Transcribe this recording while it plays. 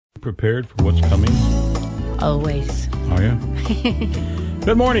Prepared for what's coming? Always. Oh, yeah?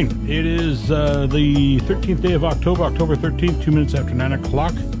 Good morning. It is the 13th day of October, October 13th, 2 minutes after 9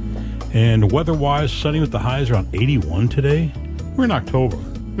 o'clock. And weather-wise, sunny with the highs around 81 today. We're in October.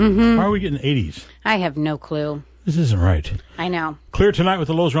 Mm-hmm. Why are we getting 80s? I have no clue. This isn't right. I know. Clear tonight with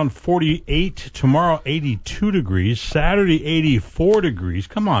the lows around 48. Tomorrow, 82 degrees. Saturday, 84 degrees.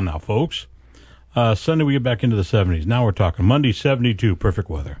 Come on now, folks. Sunday, we get back into the 70s. Now we're talking Monday, 72. Perfect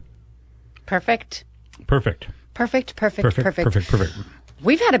weather. Perfect. Perfect.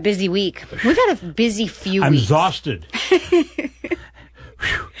 We've had a busy week. We've had a busy few I'm weeks. exhausted.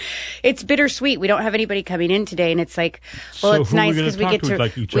 It's bittersweet. We don't have anybody coming in today, and it's like, well, So it's who are we nice gonna because we talk get to? to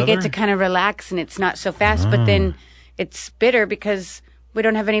Like each we get other? to kind of relax, and it's not so fast. But then it's bitter because we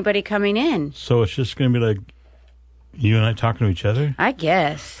don't have anybody coming in. So it's just going to be like you and I talking to each other? I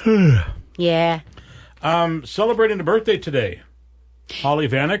guess. Yeah. Celebrating a birthday today. Holly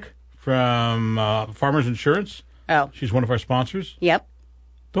Vanek from Farmers Insurance. Oh. She's one of our sponsors. Yep.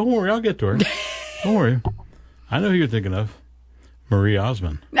 Don't worry, I'll get to her. Don't worry. I know who you're thinking of. Marie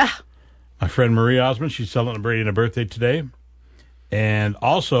Osmond. Ah. My friend Marie Osmond, she's celebrating a birthday today. And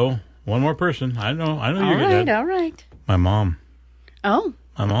also, one more person. I know All you're right. getting that. All right. My mom. Oh.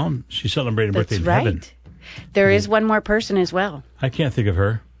 My mom, she's celebrating a birthday That's in right. heaven. There is one more person as well. I can't think of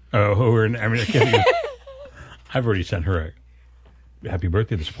her. I can't think of I've already sent her a happy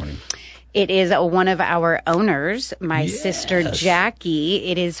birthday this morning. It is one of our owners, my sister Jackie.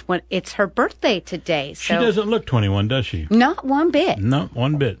 It's her birthday today. So She doesn't look 21, does she? not one bit. Not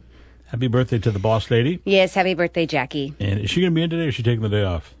one bit. Happy birthday to the boss lady. Yes, happy birthday, Jackie. And is she going to be in today or is she taking the day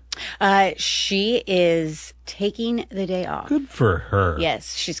off? She is taking the day off. Good for her.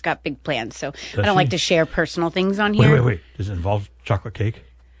 Yes, she's got big plans. So Does I don't she? like to share personal things on here. Wait. Does it involve chocolate cake?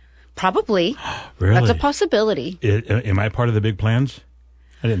 Probably. Really? That's a possibility. Am I part of the big plans?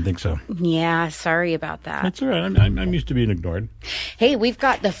 I didn't think so. Yeah, sorry about that. That's all right. I'm used to being ignored. Hey, we've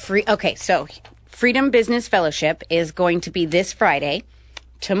got the so Freedom Business Fellowship is going to be this Friday,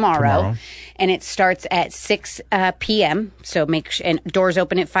 tomorrow. And it starts at 6 p.m. So and doors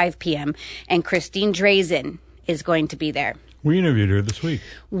open at 5 p.m. And Christine Drazen is going to be there. We interviewed her this week.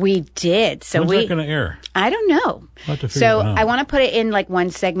 We did. So When's that going to air? I don't know. We'll have to figure So it out. I want to put it in like one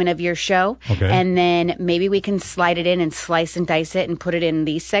segment of your show. Okay. And then maybe we can slide it in and slice and dice it and put it in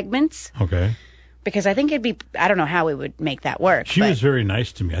these segments. Okay. Because I think I don't know how we would make that work. She was very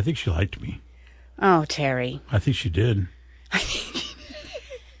nice to me. I think she liked me. Oh, Terry. I think she did.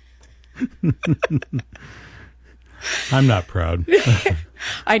 I'm not proud.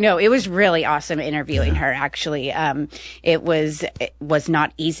 I know. It was really awesome interviewing her, actually. It was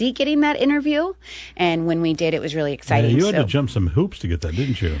not easy getting that interview. And when we did, it was really exciting. You had to jump some hoops to get that,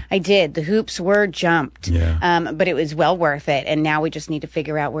 didn't you? I did. The hoops were jumped. Yeah. But it was well worth it. And now we just need to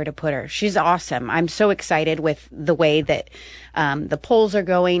figure out where to put her. She's awesome. I'm so excited with the way that the polls are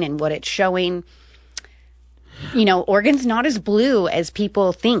going and what it's showing. You know, Oregon's not as blue as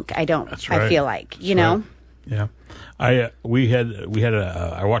people think. That's right. I feel like, you know? Yeah. I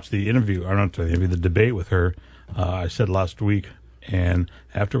watched the interview, or not the interview, the debate with her, I said last week, and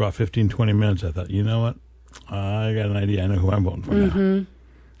after about 15, 20 minutes, I thought, you know what? I got an idea. I know who I'm voting for now.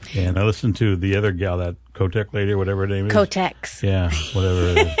 And I listened to the other gal, that Kotek lady, or whatever her name is. Kotex. Yeah,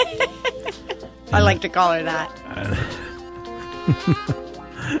 whatever it is. I like to call her that.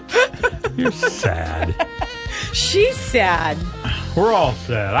 You're sad. She's sad. We're all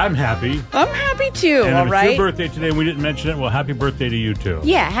sad. I'm happy. I'm happy too, And all if right? it's your birthday today and we didn't mention it, well, happy birthday to you too.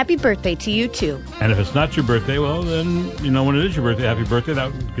 Yeah, happy birthday to you too. And if it's not your birthday, well, then, when it is your birthday, happy birthday.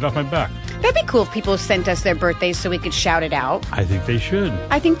 Get off my back. That'd be cool if people sent us their birthdays so we could shout it out. I think they should.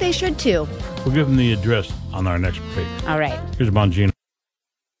 I think they should too. We'll give them the address on our next break. All right. Here's Bongino.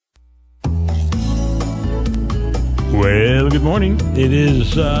 Well, good morning. It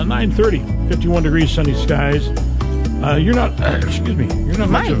is 9:30, 51 degrees, sunny skies. You're not, excuse me, you're not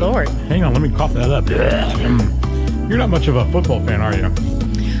My much of Lord. Hang on, let me cough that up. You're not much of a football fan, are you?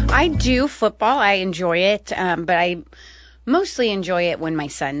 I do football. I enjoy it, but I mostly enjoy it when my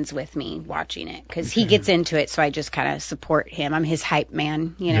son's with me watching it because he gets into it, so I just kind of support him. I'm his hype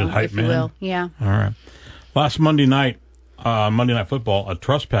man, if you will. Yeah. All right. Last Monday night football, a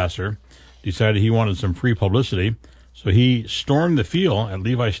trespasser decided he wanted some free publicity, so he stormed the field at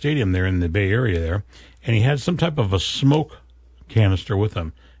Levi Stadium there in the Bay Area there, and he had some type of a smoke canister with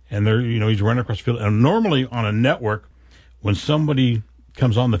him. And there, he's running across the field. And normally on a network, when somebody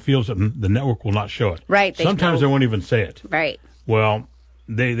comes on the field, the network will not show it. Right. Sometimes they won't even say it. Right. Well,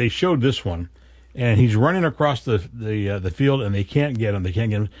 they showed this one, and he's running across the field, and they can't get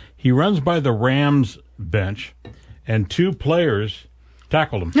him. He runs by the Rams bench, and two players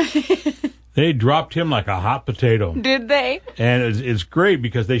tackled him. They dropped him like a hot potato. Did they? And it's great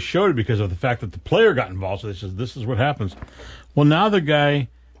because they showed it because of the fact that the player got involved. So they said, this is what happens. Well, now the guy,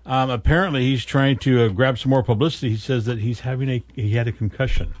 apparently he's trying to grab some more publicity. He says that he had a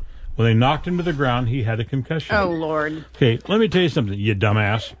concussion. When they knocked him to the ground, he had a concussion. Oh, Lord. Okay, let me tell you something, you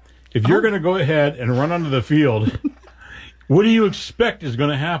dumbass. If you're going to go ahead and run onto the field, what do you expect is going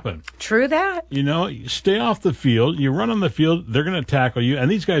to happen? True that. You know, you stay off the field. You run on the field, they're going to tackle you.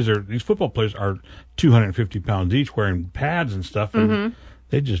 And these football players are 250 pounds each, wearing pads and stuff. And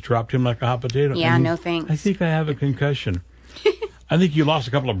they just dropped him like a hot potato. Yeah, no thanks. I think I have a concussion. I think you lost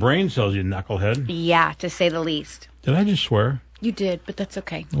a couple of brain cells, you knucklehead. Yeah, to say the least. Did I just swear? You did, but that's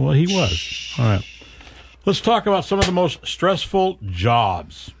okay. Well, he was. All right. Let's talk about some of the most stressful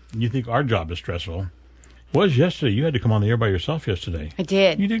jobs. You think our job is stressful? It was yesterday. You had to come on the air by yourself yesterday. I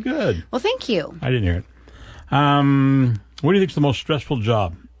did. You did good. Well, thank you. I didn't hear it. What do you think is the most stressful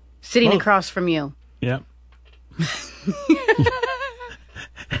job? Sitting across from you. Yeah.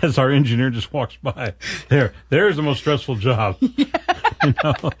 As our engineer just walks by. There's the most stressful job. Yeah. You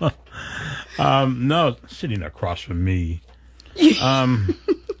know? No, sitting across from me.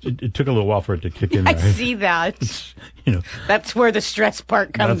 It took a little while for it to kick in there. I see that. You know, that's where the stress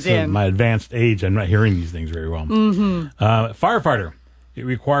part comes in. My advanced age, I'm not hearing these things very well. Firefighter. It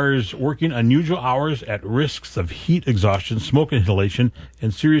requires working unusual hours at risks of heat exhaustion, smoke inhalation,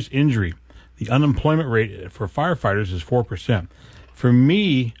 and serious injury. The unemployment rate for firefighters is 4%. For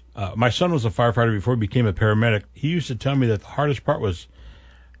me, my son was a firefighter before he became a paramedic. He used to tell me that the hardest part was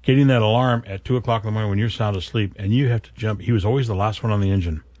getting that alarm at 2 o'clock in the morning when you're sound asleep and you have to jump. He was always the last one on the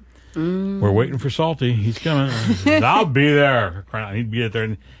engine. We're waiting for Salty. He's coming. I'll be there. He'd be there.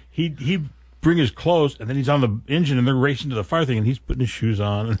 And he'd bring his clothes, and then he's on the engine, and they're racing to the fire thing, and he's putting his shoes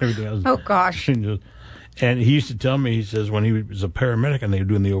on and everything else. Oh, gosh. And he used to tell me, he says, when he was a paramedic and they were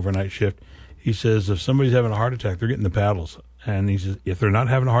doing the overnight shift, he says, if somebody's having a heart attack, they're getting the paddles. And he says, if they're not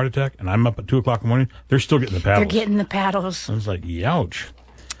having a heart attack, and I'm up at 2 o'clock in the morning, they're still getting the paddles. They're getting the paddles. I was like, youch.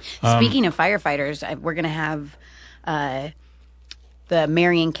 Speaking of firefighters, we're going to have the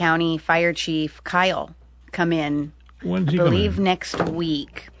Marion County Fire Chief, Kyle, come in, When's he I believe, coming? next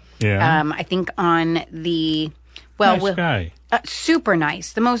week. Yeah. I think on the... Well, nice guy. Super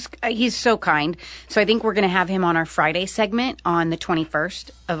nice. He's so kind. So I think we're going to have him on our Friday segment on the 21st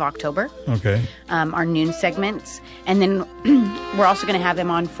of October. Okay. Our noon segments. And then we're also going to have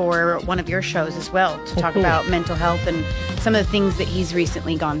him on for one of your shows as well to talk about mental health and some of the things that he's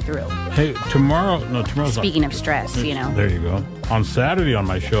recently gone through. Hey, tomorrow's... Speaking of stress, you know. There you go. On Saturday on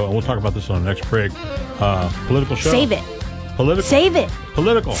my show, and we'll talk about this on the next break, political show. Save it. Political. Save it.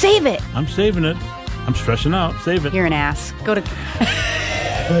 Political. Save it. I'm saving it. I'm stressing out. Save it. You're an ass. Go to...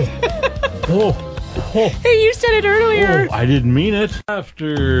 Hey, you said it earlier. I didn't mean it.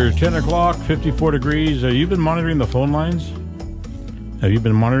 After 10 o'clock, 54 degrees. Have you been monitoring the phone lines? Have you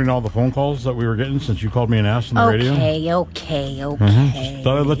been monitoring all the phone calls that we were getting since you called me an ass on the radio? Okay. Just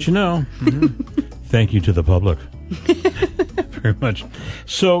thought I'd let you know. Thank you to the public. Very much.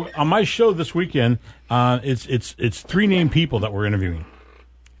 So on my show this weekend, it's three named people that we're interviewing.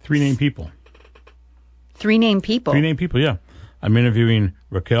 Three named people. Three named people? Three named people, yeah. I'm interviewing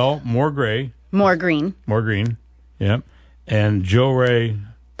Raquel More Green, yep, and Joe Ray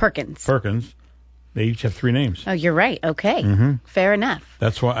Perkins. They each have three names. Oh, you're right. Okay. Fair enough.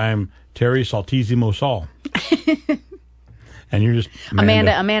 That's why I'm Terry Saltissimo Saul. And you're just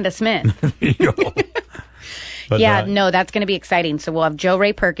Amanda Smith. There you go. But, no, that's going to be exciting. So we'll have Joe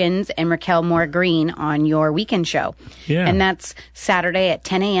Ray Perkins and Raquel More Green on your weekend show. Yeah. And that's Saturday at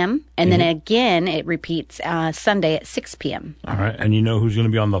 10 a.m. And then again, it repeats Sunday at 6 p.m. All right. And you know who's going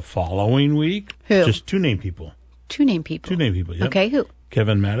to be on the following week? Who? Just two named people. Two named people, yep. Okay, who?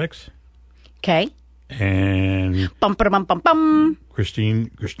 Kevin Maddox. Okay. And Bum. Christine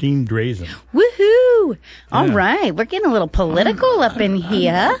Drazen. Woohoo! All right, we're getting a little political up in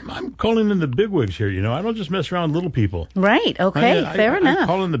here. I'm calling in the bigwigs here. You know, I don't just mess around with little people. Right. Okay. Fair enough. I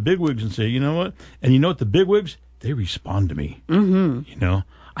call in the bigwigs and say, you know what? And you know what? The bigwigs, they respond to me. Mm-hmm. You know,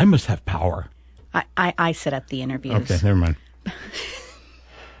 I must have power. I set up the interviews. Okay, never mind.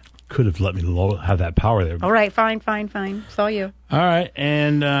 Could have let me have that power there. All right, fine. Saw you. All right,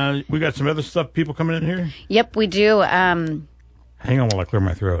 and we got some other stuff. People coming in here. Yep, we do. Hang on while I clear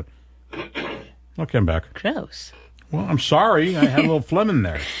my throat. Okay, I'm back. Gross. Well, I'm sorry. I had a little phlegm in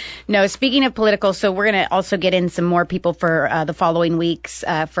there. No, speaking of political, so we're going to also get in some more people for the following weeks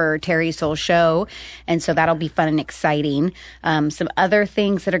for Terry Soul Show. And so that'll be fun and exciting. Some other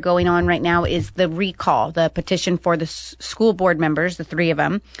things that are going on right now is the recall, the petition for the school board members, the 3 of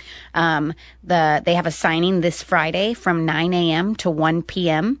them. They have a signing this Friday from 9 a.m. to 1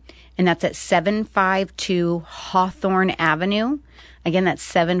 p.m. And that's at 752 Hawthorne Avenue. Again, that's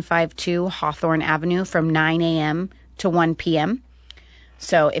 752 Hawthorne Avenue from 9 a.m. to 1 p.m.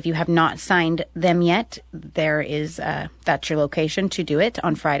 So if you have not signed them yet, there is that's your location to do it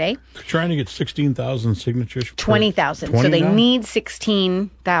on Friday. They're trying to get 16,000 signatures. 20,000. So they need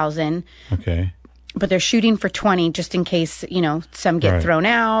 16,000. Okay. But they're shooting for 20 just in case, some get thrown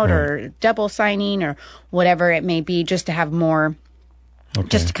out or double signing or whatever it may be, just to have more. Okay.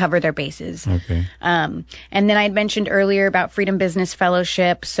 Just to cover their bases. Okay. And then I had mentioned earlier about Freedom Business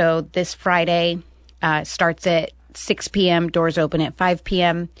Fellowship. So this Friday starts at 6 p.m. Doors open at 5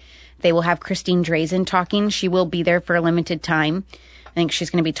 p.m. They will have Christine Drazen talking. She will be there for a limited time. I think she's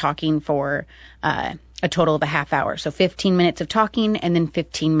going to be talking for a total of a half hour. So 15 minutes of talking and then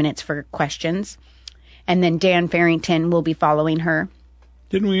 15 minutes for questions. And then Dan Farrington will be following her.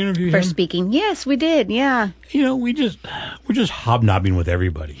 Didn't we interview him? For speaking. Yes, we did. Yeah. We're just hobnobbing with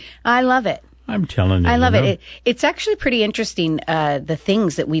everybody. I love it. I'm telling you. I love it. It's actually pretty interesting, the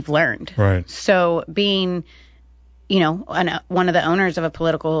things that we've learned. Right. So being, one of the owners of a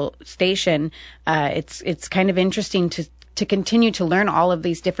political station, it's kind of interesting to continue to learn all of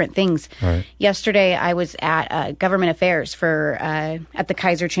these different things. Right. Yesterday, I was at Government Affairs at the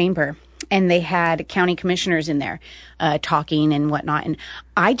Kaiser Chamber. And they had county commissioners in there talking and whatnot. And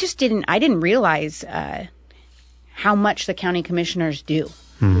I didn't realize how much the county commissioners do.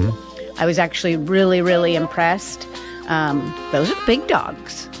 Mm-hmm. I was actually really, really impressed. Those are big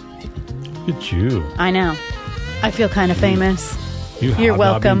dogs. Look at you. I know. I feel kind of famous. You're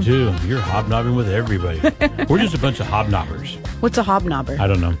welcome. Too. You're hobnobbing with everybody. We're just a bunch of hobnobbers. What's a hobnobber? I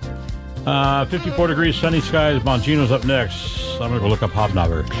don't know. 54 degrees, sunny skies. Bongino's up next. I'm going to go look up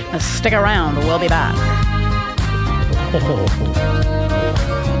hobnobber. Stick around. We'll be back.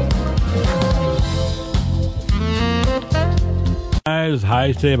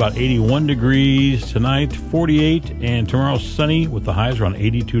 Highs today about 81 degrees. Tonight, 48. And tomorrow, sunny with the highs around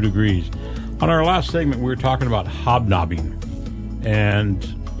 82 degrees. On our last segment, we were talking about hobnobbing. And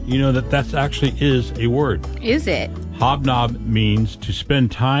that actually is a word. Is it? Hobnob means to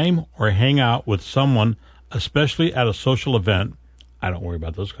spend time or hang out with someone, especially at a social event. I don't worry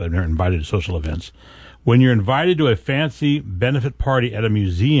about those because I've never invited to social events. When you're invited to a fancy benefit party at a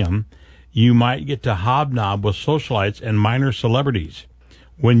museum, you might get to hobnob with socialites and minor celebrities.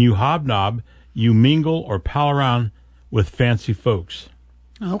 When you hobnob, you mingle or pal around with fancy folks.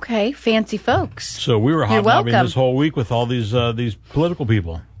 Okay, fancy folks. So we were hobnobbing this whole week with all these political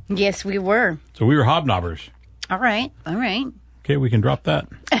people. Yes, we were. So we were hobnobbers. All right. Okay, we can drop that.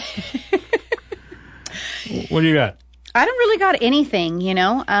 What do you got? I don't really got anything,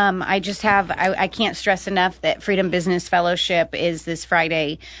 I just have, I can't stress enough that Freedom Business Fellowship is this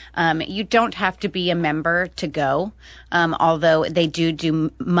Friday. You don't have to be a member to go, although they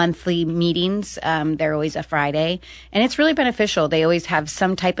do monthly meetings. They're always a Friday, and it's really beneficial. They always have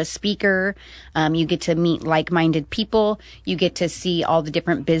some type of speaker. You get to meet like-minded people. You get to see all the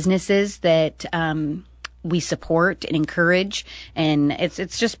different businesses that we support and encourage, and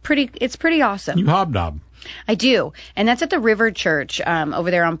it's pretty awesome. You hobnob. I do. And that's at the River Church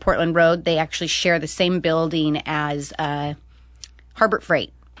over there on Portland Road. They actually share the same building as Harbor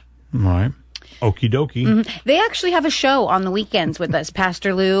Freight. All right. Okie dokie. Mm-hmm. They actually have a show on the weekends with us.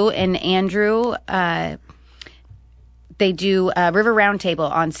 Pastor Lou and Andrew, they do a River Roundtable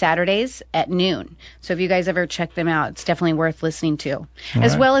on Saturdays at noon. So if you guys ever check them out, it's definitely worth listening to.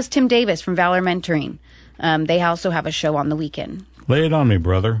 As well as Tim Davis from Valor Mentoring. They also have a show on the weekend. Lay it on me,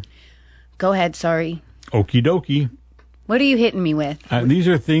 brother. Go ahead, sorry. Okie dokie. What are you hitting me with? These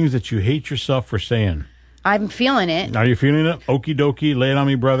are things that you hate yourself for saying. I'm feeling it. Are you feeling it? Okie dokie, lay it on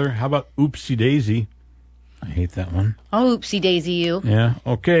me, brother. How about oopsie daisy? I hate that one. Oh, oopsie daisy you. Yeah.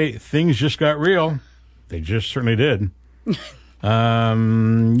 Okay, things just got real. They just certainly did.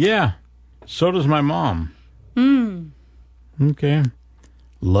 Yeah. So does my mom. Okay.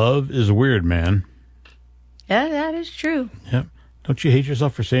 Love is weird, man. Yeah, that is true. Yep. Don't you hate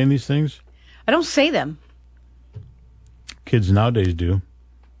yourself for saying these things? I don't say them. Kids nowadays do.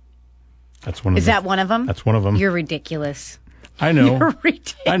 That's one of them. Is that one of them? That's one of them. You're ridiculous. I know. You're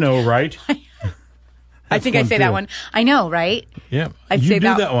ridiculous. I know, right? I think I say that one. I know, right? Yeah. I'd you say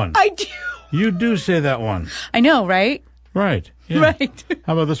do that one. I do. You do say that one. I know, right? Right. Yeah. Right.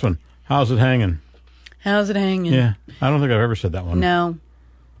 How about this one? How's it hanging? How's it hanging? Yeah. I don't think I've ever said that one. No.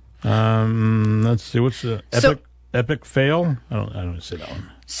 Let's see. What's the epic fail? I don't say that one.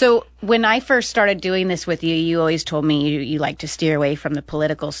 So when I first started doing this with you, you always told me you like to steer away from the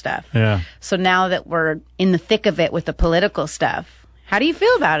political stuff. Yeah. So now that we're in the thick of it with the political stuff, how do you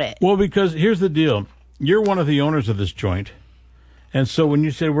feel about it? Well, because here's the deal. You're one of the owners of this joint. And so when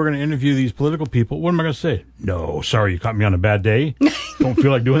you say we're going to interview these political people, what am I going to say? No, sorry, you caught me on a bad day. Don't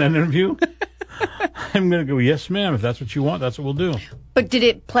feel like doing that interview? I'm going to go, yes, ma'am. If that's what you want, that's what we'll do. But did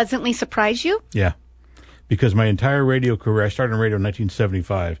it pleasantly surprise you? Yeah. Because my entire radio career, I started in radio in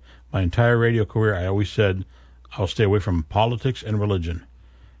 1975. My entire radio career, I always said, I'll stay away from politics and religion.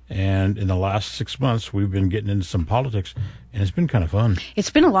 And in the last 6 months, we've been getting into some politics, and it's been kind of fun. It's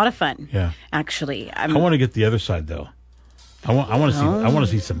been a lot of fun. Yeah. Actually. I want to get the other side, though. I want to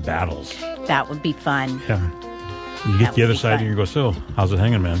see some battles. That would be fun. Yeah. You get the other side and you go, so, how's it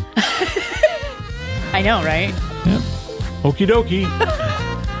hanging, man? I know, right? Yep. Okie dokie.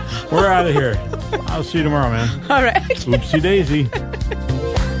 We're out of here. I'll see you tomorrow, man. All right. Oopsie daisy.